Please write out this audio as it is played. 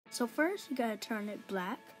So first you gotta turn it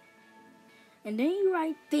black, and then you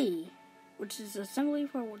write "the," which is assembly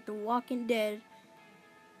for The Walking Dead.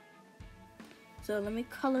 So let me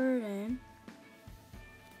color it in.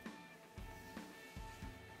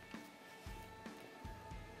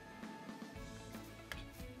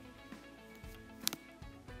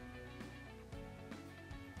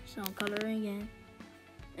 So I'm coloring in.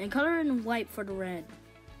 And color in white for the red.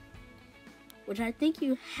 Which I think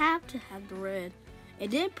you have to have the red.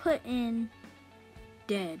 And then put in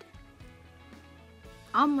dead.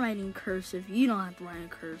 I'm writing cursive. You don't have to write in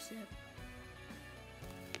cursive.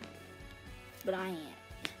 But I am.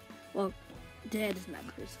 Well, dead is not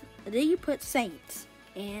cursive. And then you put saints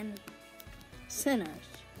and sinners.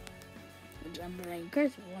 Which I'm writing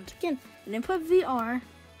cursive once again. And then put VR.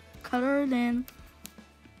 Color it in.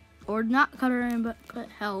 Or not color in, but put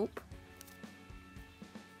help.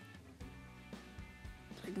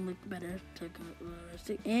 So it can look better. So it can look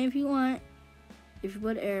realistic. And if you want, if you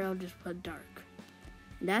put arrow, just put dark.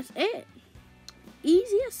 And that's it.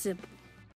 Easy and simple.